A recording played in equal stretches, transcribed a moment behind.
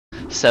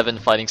7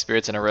 fighting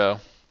spirits in a row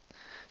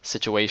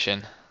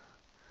situation.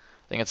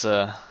 I think it's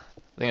a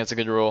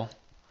good rule.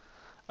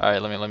 All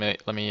right,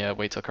 let me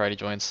wait till Karate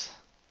joins.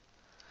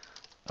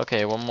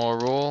 Okay, one more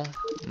rule: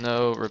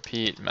 no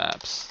repeat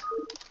maps.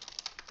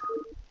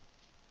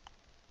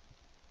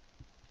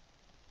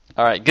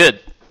 All right, good.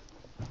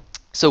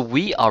 So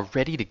we are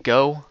ready to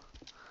go.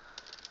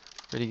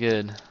 Pretty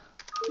good.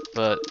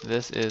 But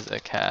this is a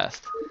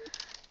cast.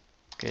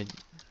 Good.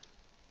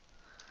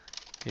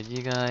 Good,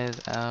 you guys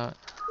out.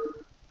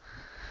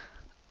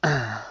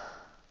 I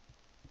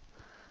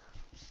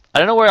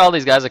don't know where all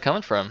these guys are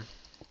coming from.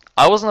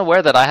 I wasn't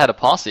aware that I had a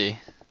posse.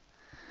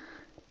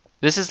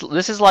 This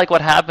is like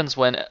what happens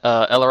when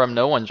LRM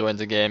No One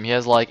joins a game. He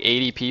has like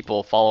 80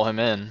 people follow him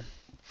in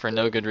for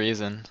no good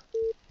reason.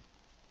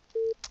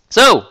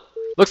 So,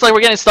 looks like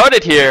we're getting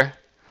started here.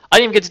 I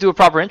didn't even get to do a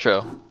proper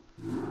intro.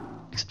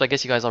 Except I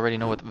guess you guys already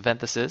know what event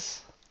this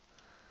is.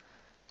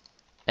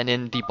 And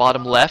in the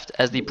bottom left,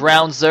 as the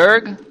brown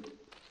Zerg,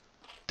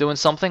 doing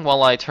something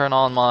while I turn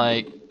on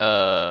my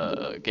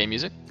game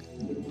music.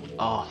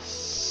 Oh,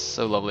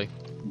 so lovely.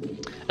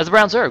 As the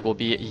brown Zerg will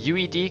be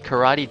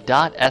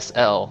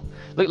uedkarate.sl.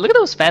 Look at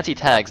those fancy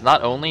tags.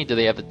 Not only do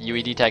they have the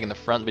UED tag in the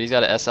front, but he's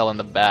got an SL in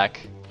the back.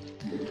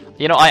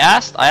 You know, I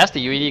asked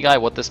the UED guy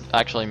what this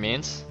actually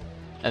means,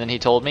 and then he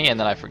told me, and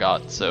then I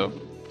forgot. So,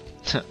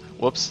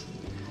 whoops.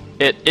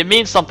 It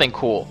means something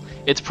cool.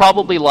 It's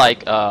probably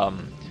like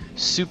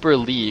Super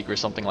League or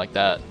something like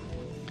that.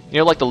 You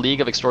know, like the League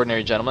of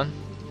Extraordinary Gentlemen,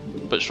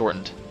 but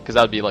shortened, because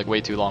that would be like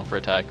way too long for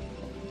a tag.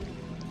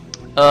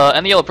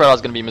 And the yellow Protoss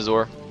is gonna be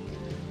Mazur,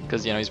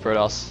 because you know he's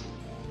Protoss.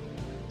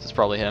 This is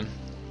probably him.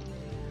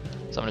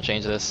 So I'm gonna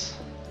change this.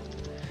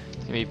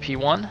 It's gonna be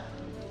P1.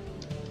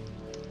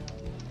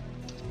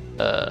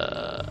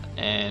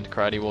 And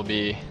Karate will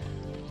be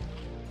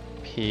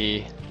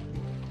P.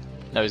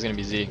 No, he's gonna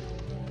be Z.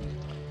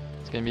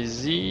 It's gonna be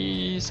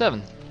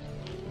Z7.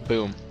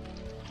 Boom.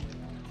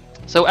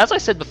 So as I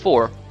said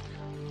before,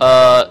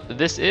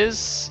 this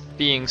is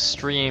being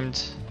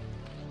streamed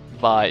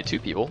by 2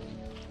 people.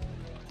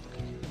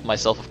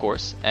 Myself, of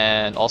course,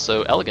 and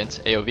also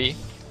Elegant AOV,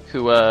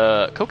 who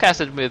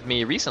co-casted with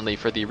me recently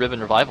for the Ribbon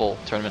Revival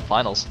Tournament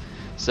Finals.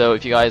 So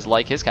if you guys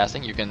like his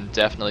casting, you can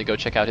definitely go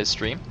check out his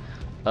stream.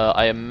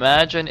 I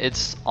imagine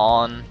it's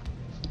on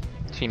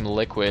Team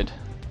Liquid.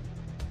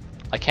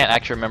 I can't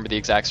actually remember the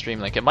exact stream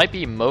link. It might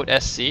be Moat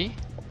SC. I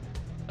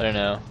don't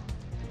know.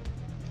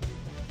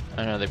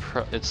 I don't know.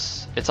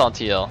 It's on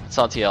TL. It's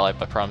on TL. I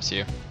promise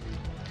you.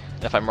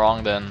 And if I'm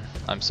wrong, then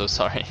I'm so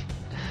sorry.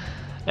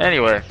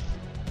 Anyway.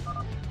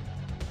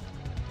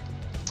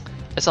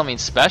 SL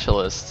means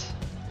specialist.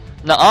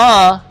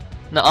 Nuh-uh.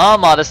 Nuh-uh,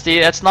 Modesty.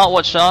 That's not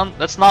what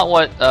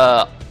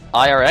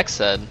IRX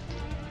said.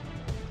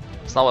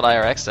 That's not what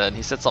IRX said.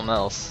 He said something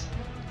else.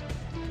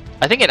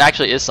 I think it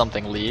actually is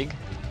something League.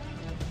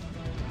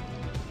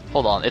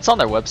 Hold on. It's on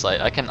their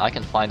website. I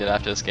can find it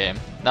after this game.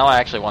 Now I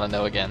actually want to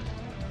know again.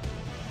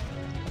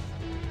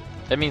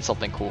 It means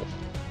something cool.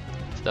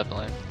 It's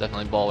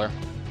definitely baller.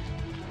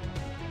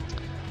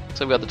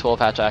 So we got the 12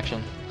 hatch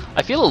action.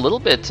 I feel a little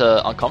bit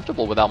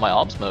uncomfortable without my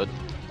OBS mode.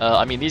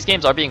 I mean, these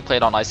games are being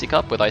played on Icy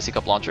Cup with Icy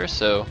Cup launcher,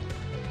 so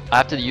I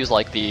have to use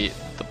like the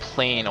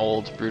plain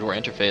old Brood War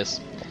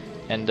interface.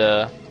 And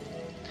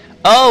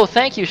oh,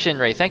 thank you,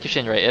 Shinrei. Thank you,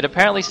 Shinrei. It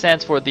apparently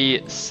stands for the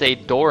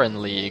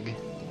Saydoran League,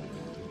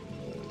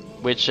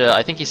 which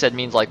I think he said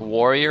means like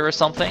warrior or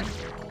something.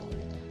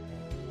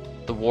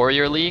 The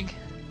Warrior League.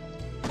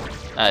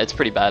 It's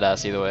pretty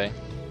badass either way.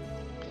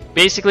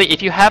 Basically,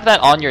 if you have that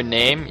on your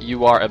name,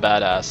 you are a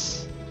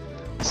badass.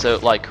 So,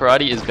 like,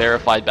 Karate is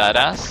verified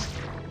badass.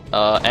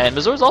 And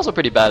Mazur is also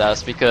pretty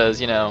badass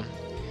because, you know,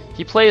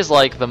 he plays,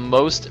 like, the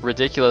most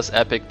ridiculous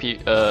epic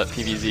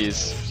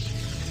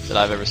PvZs that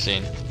I've ever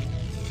seen.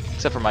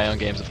 Except for my own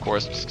games, of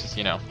course, because,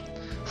 you know,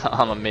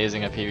 I'm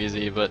amazing at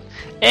PvZ. But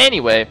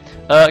anyway,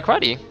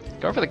 Karate,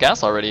 going for the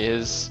gas already.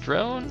 His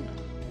drone...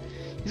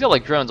 He's got,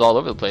 like, drones all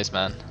over the place,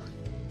 man.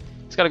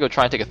 He's got to go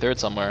try and take a third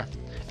somewhere.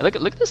 And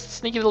look at this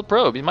sneaky little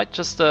probe. He might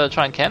just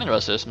try and cannon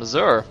rush this.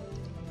 Mazur.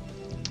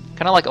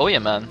 Kind of like Oya,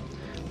 man.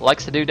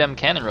 Likes to do them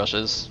cannon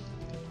rushes.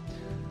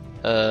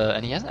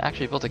 And he hasn't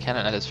actually built a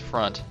cannon at his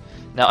front.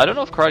 Now, I don't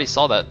know if Karate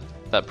saw that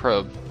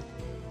probe.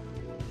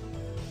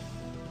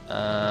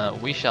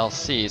 We shall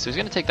see. So he's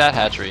going to take that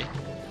hatchery.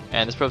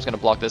 And this probe's going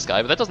to block this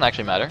guy. But that doesn't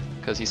actually matter,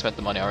 because he spent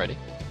the money already.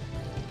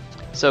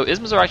 So is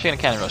Mazur actually going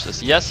to cannon rush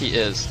this? Yes, he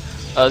is.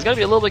 He's got to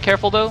be a little bit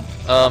careful, though.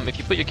 If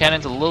you put your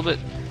cannons a little bit...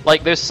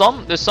 Like, there's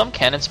some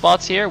cannon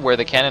spots here where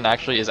the cannon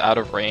actually is out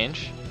of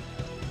range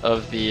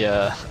of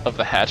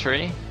the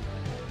hatchery.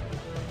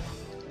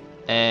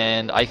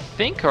 And I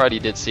think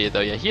Karate did see it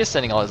though. Yeah, he is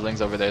sending all his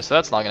lings over there, so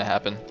that's not gonna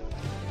happen.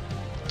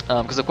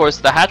 Because of course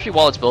the hatchery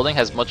while it's building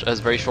has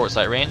very short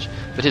sight range,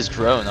 but his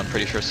drone I'm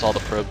pretty sure saw the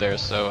probe there,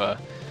 so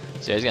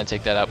yeah, he's gonna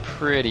take that out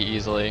pretty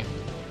easily.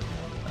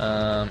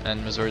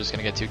 And Mazur is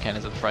gonna get 2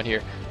 cannons at the front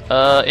here.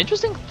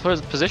 Interesting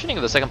positioning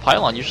of the second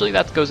pylon. Usually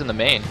that goes in the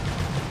main.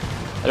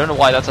 I don't know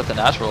why that's at the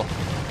natural.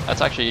 That's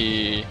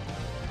actually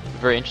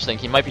very interesting.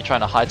 He might be trying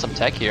to hide some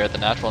tech here at the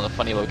natural in a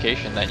funny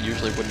location that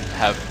usually wouldn't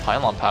have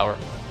pylon power.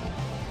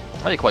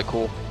 That'd be quite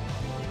cool.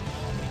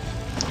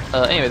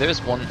 Anyway,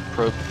 there's one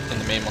probe in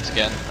the main once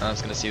again. I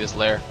was going to see this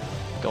lair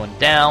going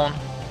down.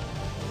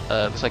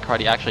 Looks like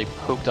Karate actually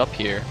poked up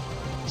here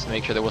just to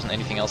make sure there wasn't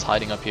anything else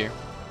hiding up here.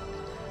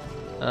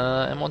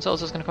 And Monzel is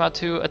just going to come out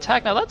to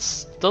attack. Now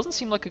that doesn't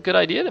seem like a good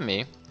idea to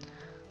me,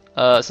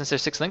 since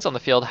there's 6 things on the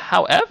field.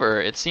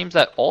 However, it seems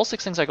that all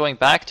 6 things are going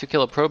back to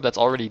kill a probe that's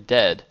already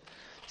dead.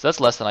 So that's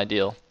less than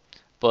ideal.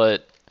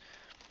 But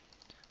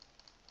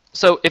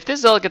so if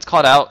this Zealot gets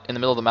caught out in the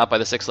middle of the map by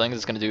the 6 things,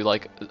 it's going to do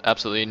like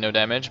absolutely no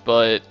damage.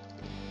 But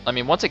I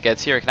mean, once it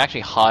gets here, it can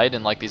actually hide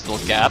in like these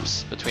little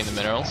gaps between the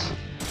minerals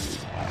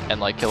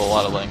and like kill a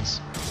lot of lings.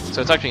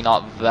 So it's actually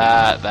not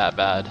that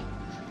bad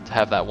to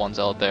have that one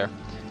Zealot there.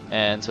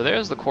 And so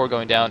there's the core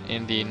going down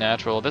in the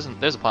natural. There's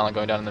a pylon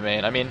going down in the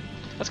main. I mean,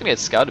 that's gonna get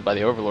scouted by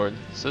the Overlord.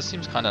 So this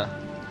seems kind of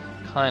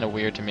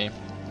weird to me.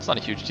 It's not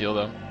a huge deal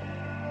though.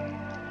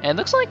 And it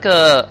looks like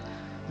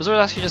Mazur is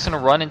actually just gonna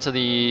run into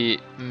the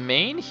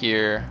main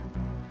here.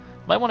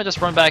 Might want to just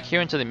run back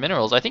here into the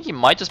minerals. I think he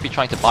might just be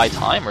trying to buy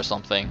time or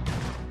something.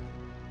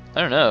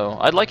 I don't know.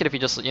 I'd like it if he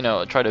just, you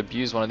know, try to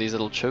abuse one of these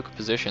little choke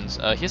positions.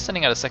 He's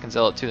sending out a second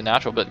Zealot to the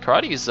natural, but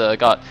Karate's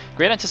got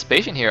great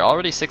anticipation here.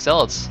 Already 6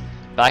 Zealots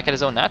back at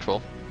his own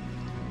natural.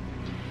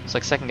 Looks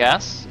like second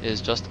gas is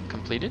just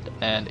completed,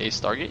 and a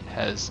Stargate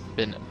has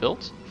been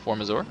built for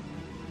Mazur.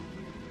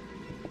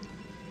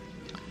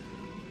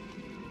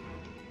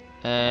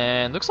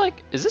 And looks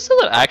like, is this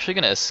Zealot actually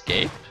going to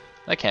escape?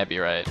 That can't be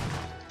right.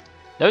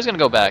 No, he's going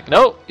to go back.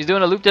 No, he's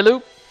doing a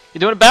loop-de-loop. He's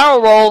doing a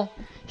barrel roll.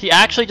 He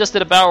actually just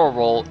did a barrel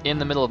roll in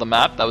the middle of the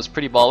map. That was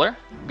pretty baller.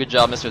 Good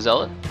job, Mr.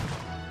 Zealot.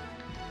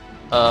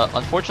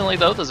 Unfortunately,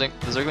 though, the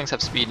Zerglings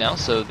have speed now,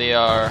 so they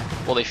are...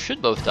 Well, they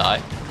should both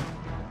die.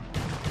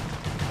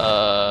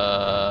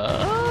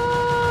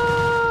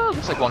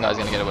 Looks like one guy's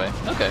gonna get away.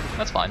 Okay,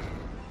 that's fine.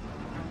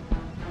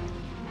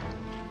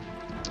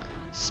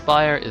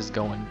 Spire is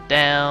going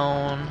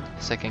down.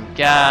 Second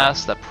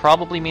gas. That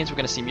probably means we're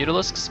gonna see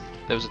Mutalisks.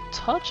 There was a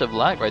touch of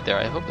lag right there.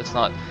 I hope it's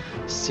not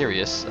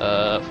serious.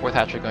 Fourth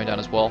hatchery going down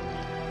as well.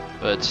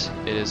 But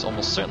it is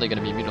almost certainly going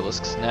to be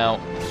Mutalisks. Now,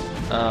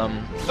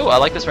 oh, I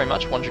like this very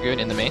much. 1 Dragoon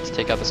in the main to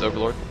take out this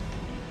Overlord.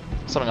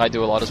 Something I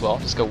do a lot as well.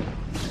 Just go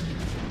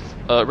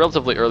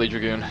relatively early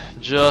Dragoon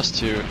just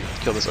to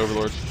kill this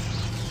Overlord.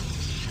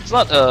 It's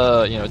not,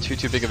 you know,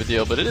 too big of a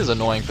deal, but it is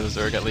annoying for the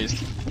Zerg at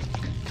least.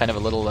 Kind of a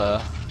little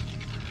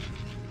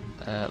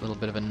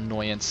bit of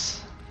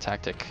annoyance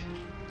tactic.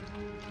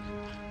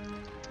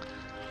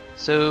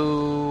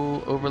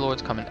 So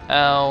Overlord's coming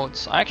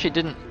out. I actually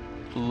didn't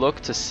look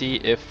to see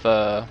if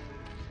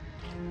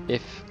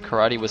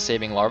Karate was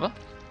saving larva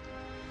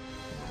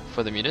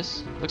for the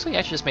mutas. Looks like he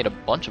actually just made a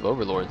bunch of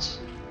Overlords.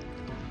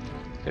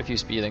 Got a few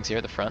speedlings here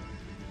at the front.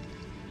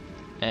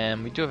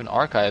 And we do have an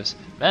archives.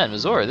 Man,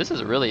 Mazur, this is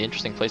a really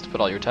interesting place to put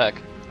all your tech.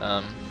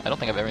 I don't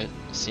think I've ever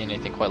seen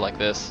anything quite like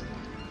this.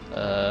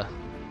 Trying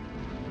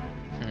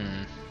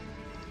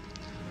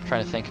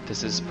to think if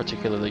this is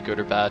particularly good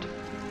or bad.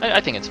 I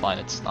think it's fine.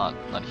 It's not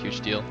a huge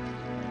deal.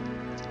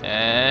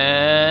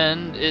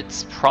 And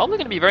it's probably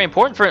going to be very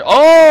important for it.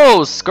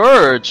 Oh,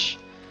 Scourge!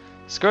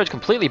 Scourge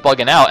completely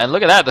bugging out. And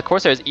look at that, the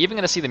Corsair is even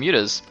going to see the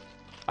mutas.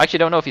 I actually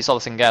don't know if he saw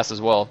the second gas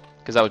as well,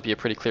 because that would be a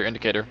pretty clear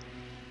indicator.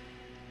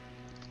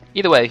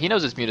 Either way, he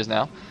knows his mutas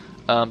now.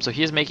 So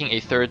he is making a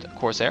third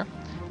Corsair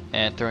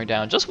and throwing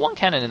down just 1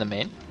 cannon in the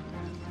main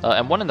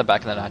and 1 in the back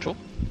of the natural.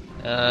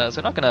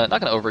 So not gonna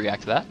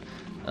overreact to that.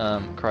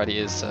 Karate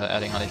is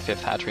adding on a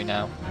 5th hatchery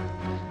now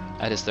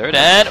at his 3rd,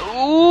 and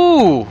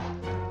ooh,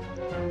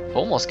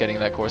 almost getting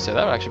that Corsair.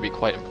 That would actually be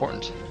quite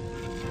important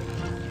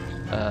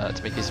to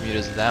make these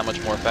mutas that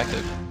much more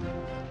effective.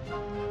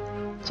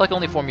 It's like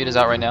only 4 mutas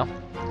out right now.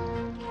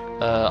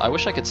 I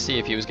wish I could see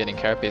if he was getting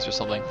carapace or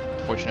something.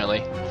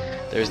 Fortunately,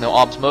 there is no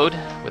obs mode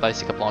with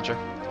Icy Cup Launcher,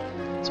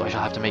 so I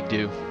shall have to make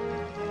do.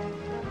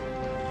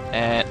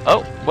 And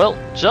oh, well,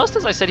 just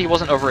as I said he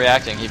wasn't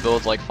overreacting, he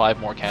builds like 5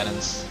 more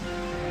cannons.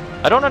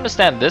 I don't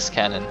understand this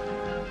cannon.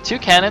 2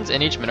 cannons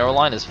in each mineral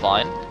line is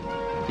fine.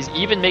 He's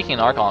even making an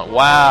Archon.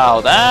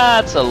 Wow,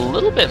 that's a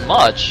little bit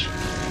much.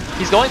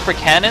 He's going for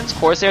cannons,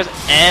 Corsairs,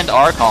 and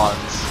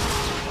Archons.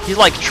 He's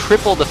like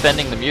triple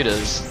defending the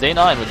mutas. Day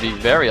 9 would be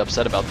very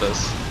upset about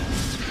this.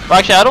 Well,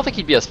 actually, I don't think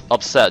he'd be as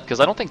upset, because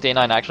I don't think Day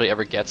 9 actually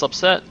ever gets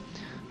upset.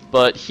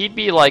 But he'd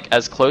be like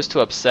as close to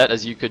upset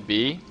as you could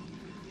be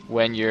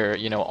when you're,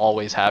 you know,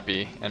 always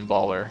happy and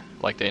baller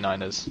like Day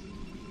 9 is.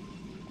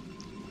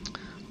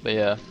 But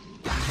yeah.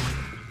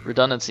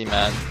 Redundancy,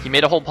 man. He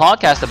made a whole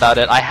podcast about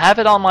it. I have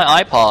it on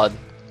my iPod.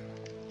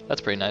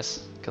 That's pretty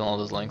nice. Killing all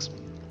those links.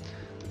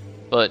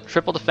 But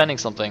triple defending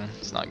something,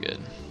 it's not good.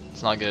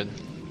 It's not good.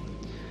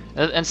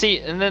 And see,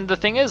 and then the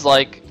thing is,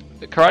 like,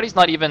 Karate's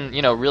not even,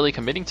 you know, really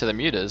committing to the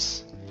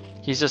mutas.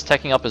 He's just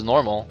teching up as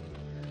normal.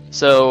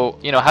 So,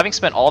 you know, having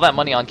spent all that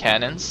money on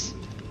cannons,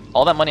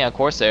 all that money on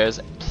Corsairs,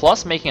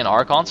 plus making an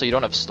Archon so you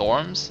don't have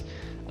storms,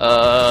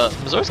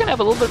 Mazur's gonna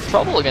have a little bit of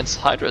trouble against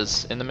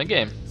Hydras in the mid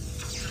game.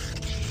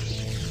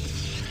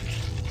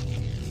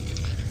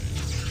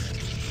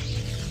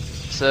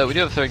 so we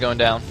do have a third going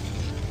down.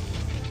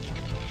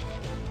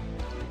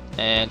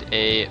 And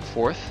a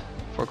fourth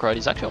for Karate.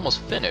 He's actually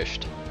almost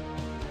finished.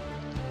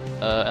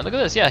 And look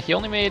at this, yeah, he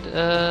only made,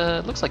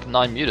 looks like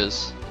 9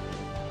 mutas.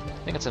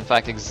 I think it's in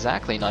fact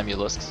exactly 9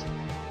 mutalisks.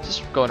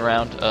 Just going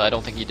around, I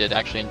don't think he did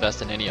actually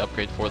invest in any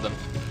upgrade for them.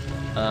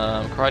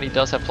 Karate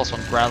does have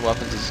 +1 ground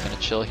weapons, he's just going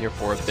to chill here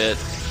for a bit.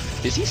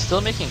 Is he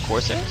still making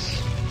Corsairs?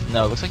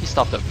 No, looks like he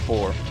stopped at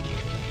 4.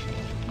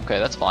 Okay,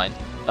 that's fine.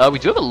 We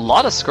do have a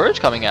lot of Scourge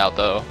coming out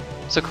though.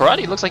 So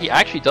Karate looks like he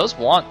actually does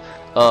want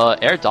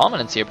air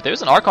dominance here, but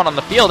there's an Archon on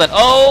the field, and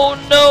oh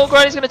no,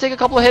 Karate's going to take a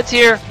couple of hits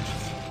here.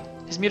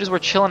 His mutas were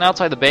chilling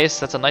outside the base.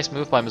 That's a nice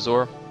move by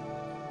Mazur.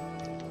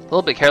 A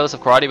little bit careless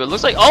of Karate, but it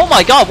looks like, oh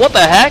my god, what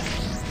the heck?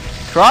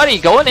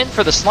 Karate going in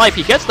for the snipe.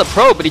 He gets the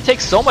probe, but he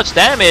takes so much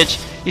damage.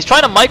 He's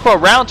trying to micro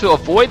around to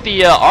avoid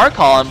the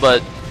Archon,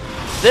 but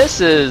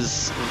this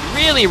is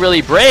really,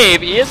 really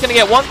brave. He is going to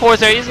get 1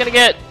 Corsair. He's going to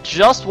get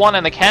just 1,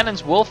 and the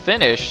cannons will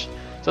finish.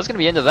 So that's going to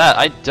be into that.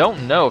 I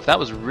don't know if that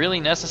was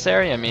really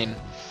necessary. I mean,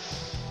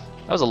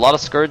 that was a lot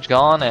of Scourge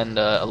gone and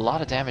a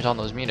lot of damage on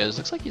those mutas.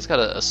 Looks like he's got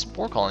a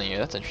Spore Colony here.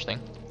 That's interesting.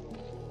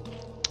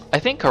 I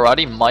think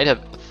Karate might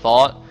have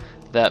thought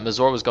that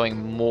Mazur was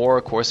going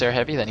more Corsair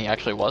heavy than he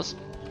actually was.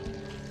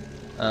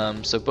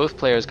 So both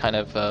players kind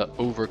of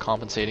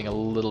overcompensating a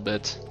little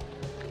bit.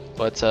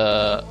 But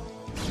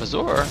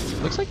Mazur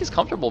looks like he's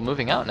comfortable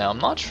moving out now. I'm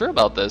not sure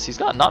about this. He's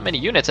got not many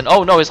units. And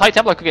oh no, his High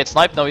Templar could get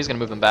sniped. No, he's going to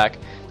move them back.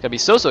 He's got to be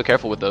so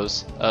careful with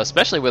those.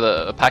 Especially with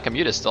a pack of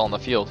mutas still on the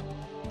field.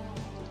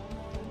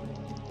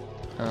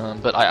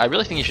 But I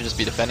really think he should just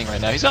be defending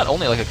right now. He's got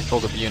only like a control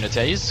group of units.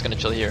 Yeah, he's just going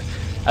to chill here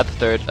at the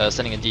 3rd,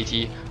 sending a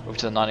DT over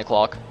to the 9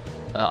 o'clock.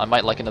 I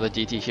might like another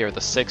DT here at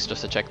the 6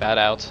 just to check that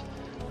out.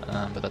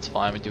 But that's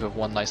fine. We do have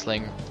one nice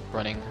Ling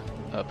running,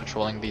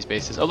 patrolling these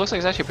bases. Oh, it looks like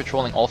he's actually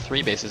patrolling all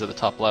 3 bases at the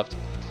top left.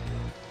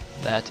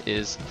 That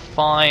is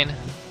fine.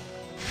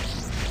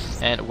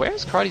 And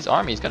where's Karate's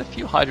army? He's got a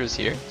few Hydras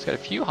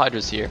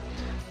here.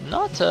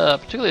 Not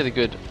particularly the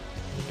good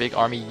big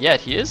army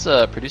yet. He is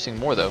producing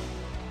more though.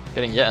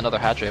 Getting yet another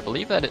hatchery. I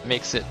believe that it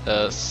makes it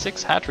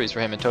 6 hatcheries for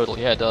him in total.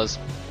 Yeah, it does.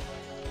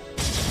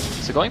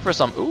 So going for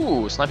some...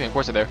 Ooh, sniping of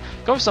course there.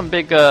 Going for some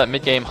big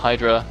mid-game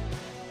Hydra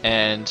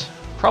and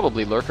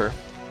probably Lurker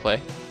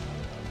play.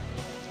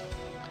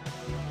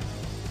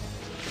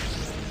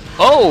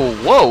 Oh,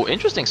 whoa,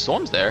 interesting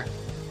storms there.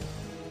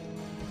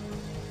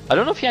 I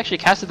don't know if he actually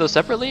casted those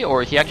separately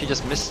or he actually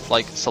just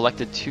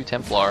selected 2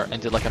 Templar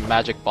and did like a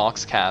magic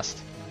box cast.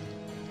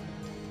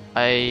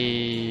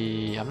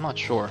 I'm not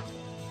sure.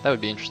 That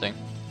would be interesting.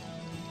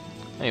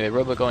 Anyway,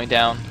 Robo going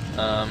down.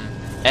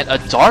 And a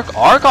Dark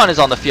Archon is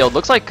on the field.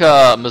 Looks like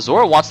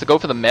Mazur wants to go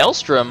for the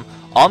Maelstrom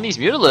on these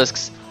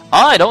Mutalisks.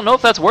 I don't know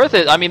if that's worth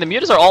it. I mean, the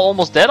Mutas are all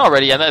almost dead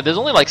already, and there's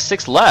only like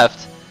 6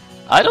 left.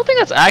 I don't think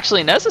that's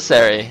actually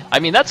necessary. I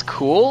mean, that's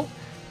cool.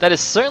 That is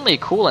certainly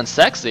cool and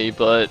sexy,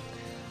 but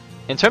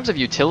in terms of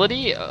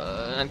utility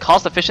and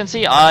cost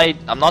efficiency,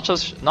 I'm not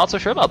so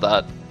sure about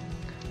that.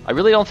 I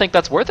really don't think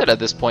that's worth it at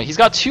this point. He's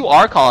got 2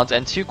 Archons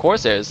and 2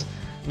 Corsairs.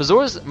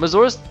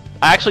 Mazur's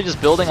actually just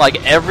building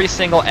like every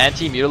single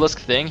anti-Mutalisk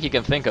thing he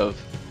can think of.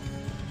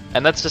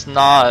 And that's just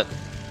not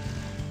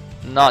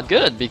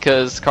good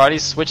because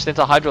Karate's switched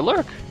into Hydra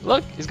Lurk.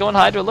 Look, he's going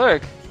Hydra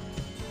Lurk.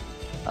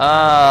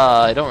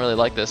 I don't really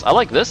like this. I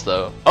like this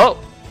though. Oh,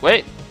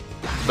 wait.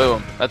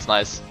 Boom. That's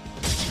nice.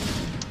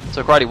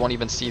 So Karate won't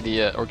even see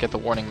the or get the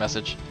warning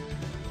message.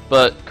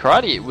 But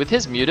Karate, with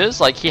his mutas,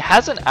 like he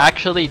hasn't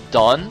actually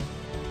done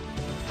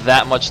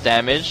that much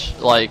damage,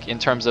 like in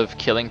terms of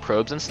killing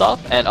probes and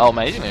stuff. And oh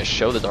man, he's gonna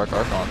show the Dark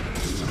Archon.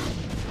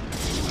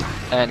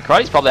 And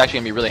Karate's probably actually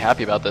gonna be really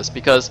happy about this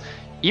because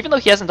even though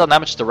he hasn't done that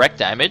much direct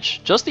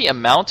damage, just the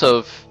amount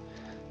of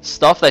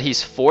stuff that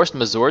he's forced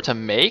Mazur to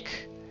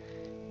make,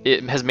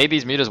 it has made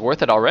these mutas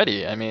worth it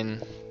already. I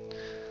mean,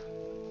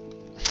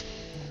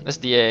 this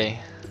DA,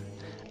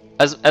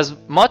 as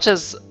much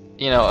as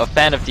you know a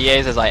fan of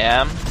DAs as I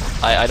am,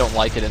 I don't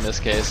like it in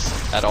this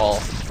case at all.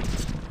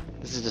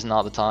 This is just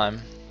not the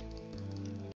time.